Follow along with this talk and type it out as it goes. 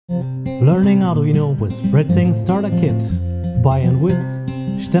Learning Arduino with Fritzing Starter Kit by and with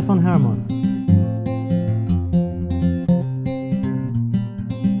Stefan Hermann.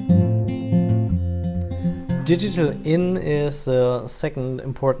 Digital in is the second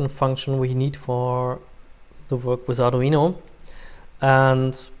important function we need for the work with Arduino.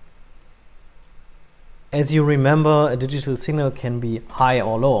 And as you remember, a digital signal can be high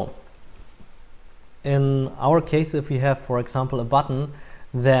or low. In our case, if we have, for example, a button,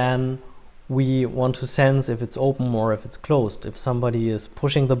 then we want to sense if it's open or if it's closed, if somebody is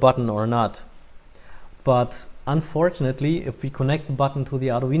pushing the button or not. But unfortunately, if we connect the button to the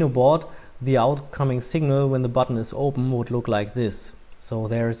Arduino board, the outcoming signal when the button is open would look like this. So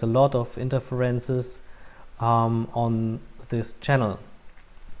there is a lot of interferences on this channel.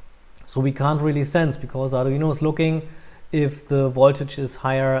 So we can't really sense, because Arduino is looking if the voltage is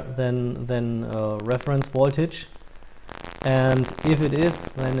higher than reference voltage. And if it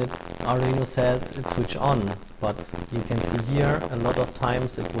is, then Arduino says it's switched on. But you can see here, a lot of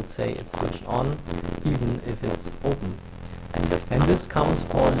times it would say it's switched on, even if it's open. And this comes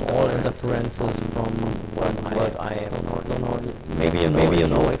from all interferences from what I don't know. Maybe you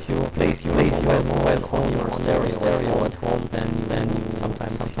know if you place your mobile phone or stereo at home, then you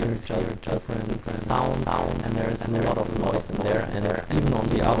sometimes hear just different sounds, and there is a lot of noise in there. And even on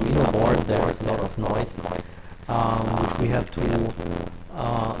the Arduino board, there is a lot of noise, which we have to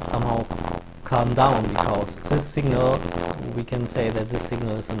somehow calm down, because this signal, we can say that this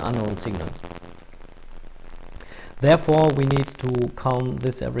signal is an unknown signal. Therefore, we need to calm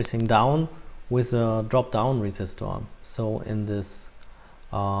everything down with a drop-down resistor. So in this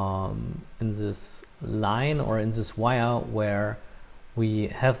line or in this wire where we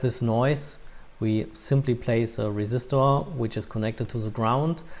have this noise, we simply place a resistor which is connected to the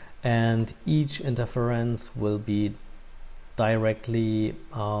ground, and each interference will be directly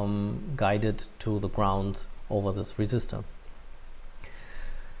guided to the ground over this resistor.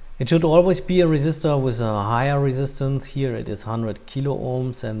 It should always be a resistor with a higher resistance. Here it is 100 kilo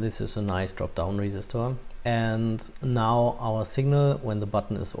ohms, and this is a nice drop-down resistor. And now our signal, when the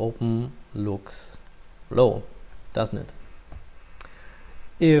button is open, looks low, doesn't it?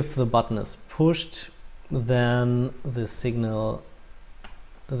 If the button is pushed, then the signal,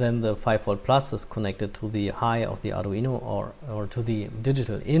 then the 5V plus is connected to the high of the Arduino or to the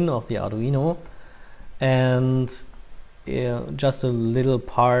digital in of the Arduino, and just a little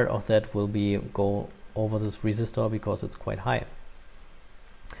part of that will go over this resistor because it's quite high.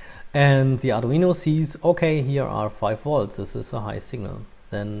 And the Arduino sees, okay, here are 5 volts, this is a high signal.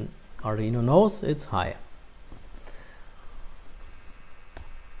 Then Arduino knows it's high.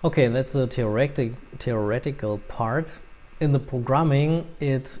 Okay, that's a theoretical part. In the programming,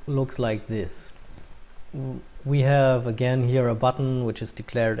 it looks like this. We have again here a button which is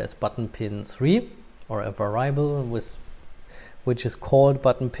declared as button pin 3, or a variable which is called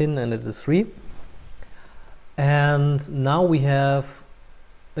button pin, and it is 3. And now we have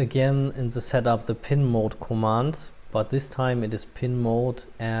again in the setup the pin mode command, but this time it is pin mode,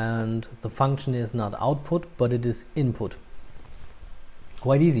 and the function is not output but it is input.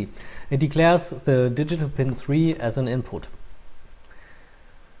 Quite easy. It declares the digital pin 3 as an input.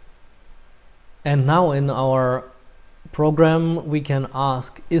 And now in our program we can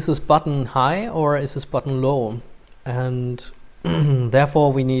ask, is this button high or is this button low? And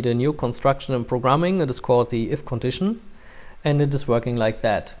therefore we need a new construction in programming. It is called the if condition, and it is working like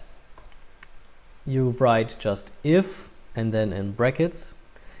that. You write just if, and then in brackets,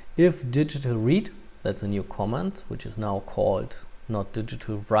 if digital read, that's a new command which is now called not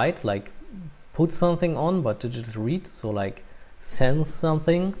digital write, like put something on, but digital read, so like sense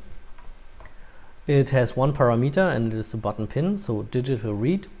something. It has one parameter and it is a button pin, so digital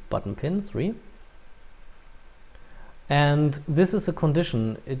read button pin 3. And this is a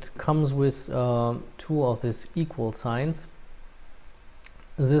condition. It comes with 2 of these equal signs.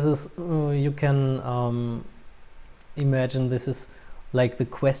 This is, you can imagine this is like the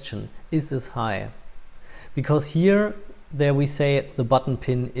question, is this high? Because there we say the button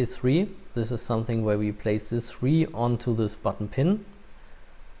pin is 3. This is something where we place this 3 onto this button pin.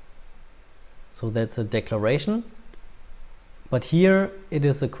 So that's a declaration. But here it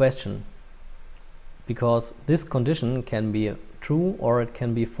is a question, because this condition can be true or it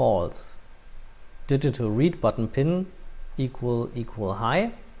can be false. Digital read button pin equal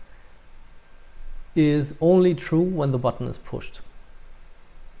high is only true when the button is pushed.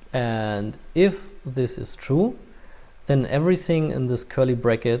 And if this is true, then everything in this curly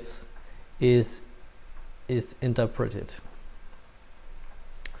brackets is interpreted.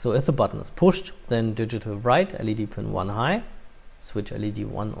 So if the button is pushed, then digital write LED pin 1 high, switch LED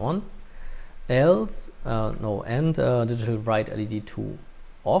 1 on. else and digital write LED to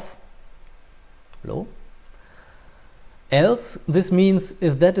off, low. Else, this means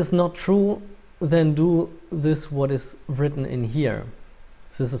if that is not true, then do this what is written in here.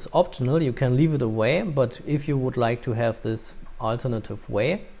 This is optional, you can leave it away, but if you would like to have this alternative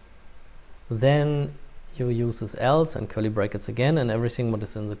way, then you use this else and curly brackets again, and everything what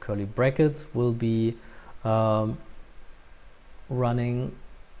is in the curly brackets will be running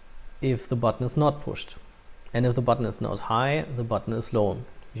if the button is not pushed. And if the button is not high, the button is low.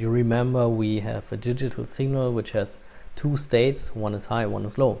 You remember we have a digital signal which has two states, one is high, one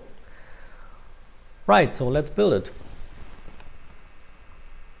is low. Right, so let's build it.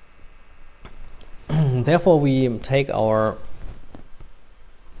 Therefore we take our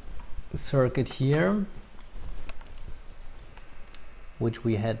circuit here, which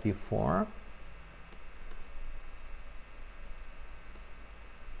we had before.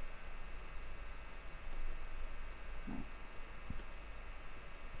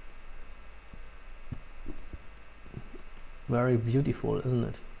 Very beautiful, isn't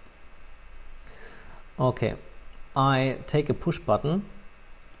it? Okay, I take a push button,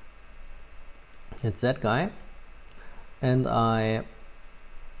 it's that guy, and I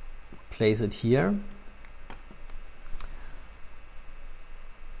place it here,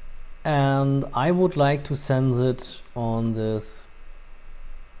 and I would like to sense it on this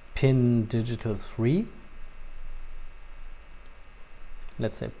pin digital 3,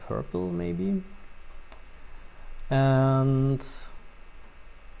 let's say purple maybe. And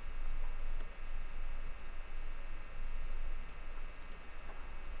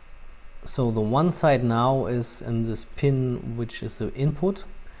so the one side now is in this pin which is the input,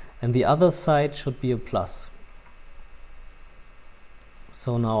 and the other side should be a plus.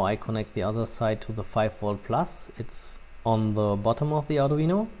 So now I connect the other side to the 5V plus. It's on the bottom of the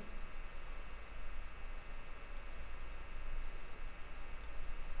Arduino.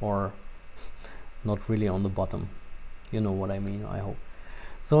 Or not really on the bottom. You know what I mean, I hope.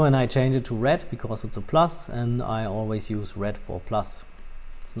 So, and I change it to red because it's a plus, and I always use red for plus.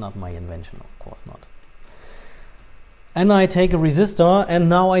 It's not my invention, of course not. And I take a resistor, and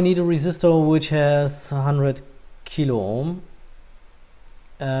now I need a resistor which has 100 kilo ohm.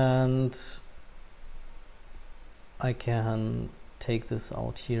 And I can take this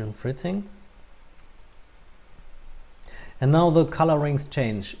out here in Fritzing. And now the colorings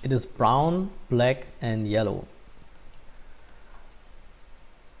change. It is brown, black and yellow.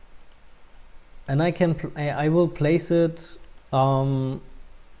 And I will place it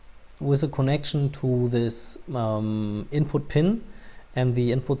with a connection to this input pin and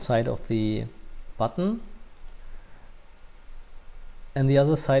the input side of the button. And the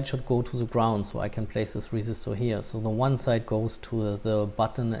other side should go to the ground, so I can place this resistor here. So the one side goes to the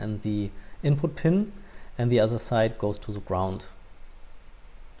button and the input pin, and the other side goes to the ground.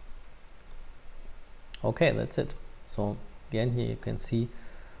 Okay, that's it. So again, here you can see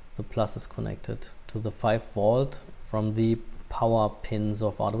the plus is connected to the 5V from the power pins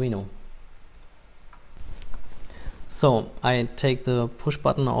of Arduino. So I take the push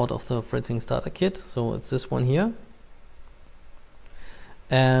button out of the Fritzing starter kit, so it's this one here,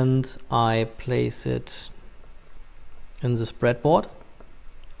 and I place it in this breadboard,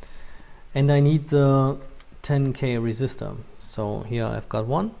 and I need the 10K resistor. So here I've got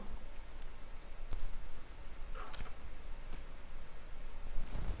one,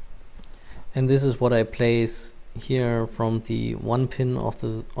 and this is what I place here from the one pin of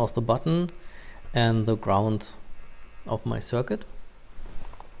the button and the ground of my circuit.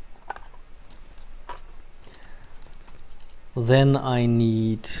 Then I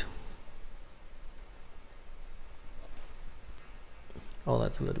need, oh,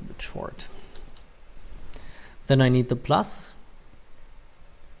 that's a little bit short. Then I need the plus,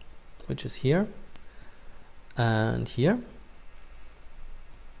 which is here and here.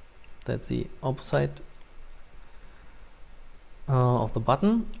 That's the opposite of the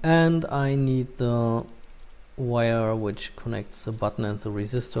button, and I need the wire which connects the button and the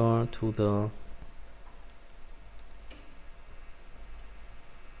resistor to the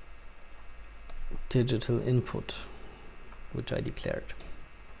digital input, which I declared.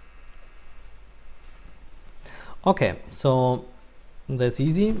 Okay, so that's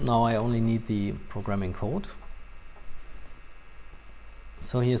easy. Now I only need the programming code.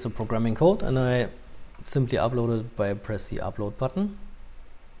 So here's the programming code, and I simply upload it by press the upload button.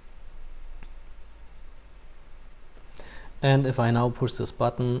 And if I now push this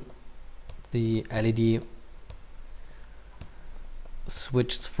button, the LED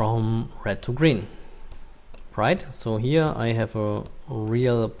switched from red to green. Right, so here I have a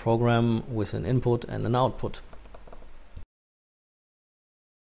real program with an input and an output.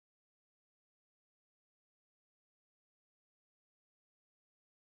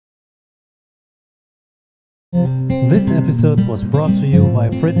 This episode was brought to you by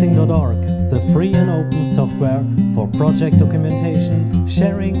Fritzing.org, the free and open software for project documentation,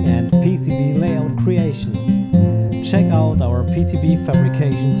 sharing and PCB layout creation. Check out our PCB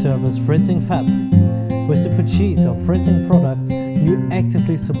fabrication service Fritzing Fab. With the purchase of Fritzing products, you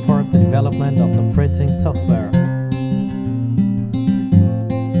actively support the development of the Fritzing software.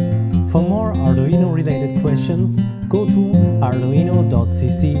 For more Arduino related questions, go to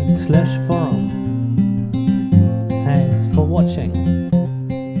arduino.cc/forum. Thanks for watching.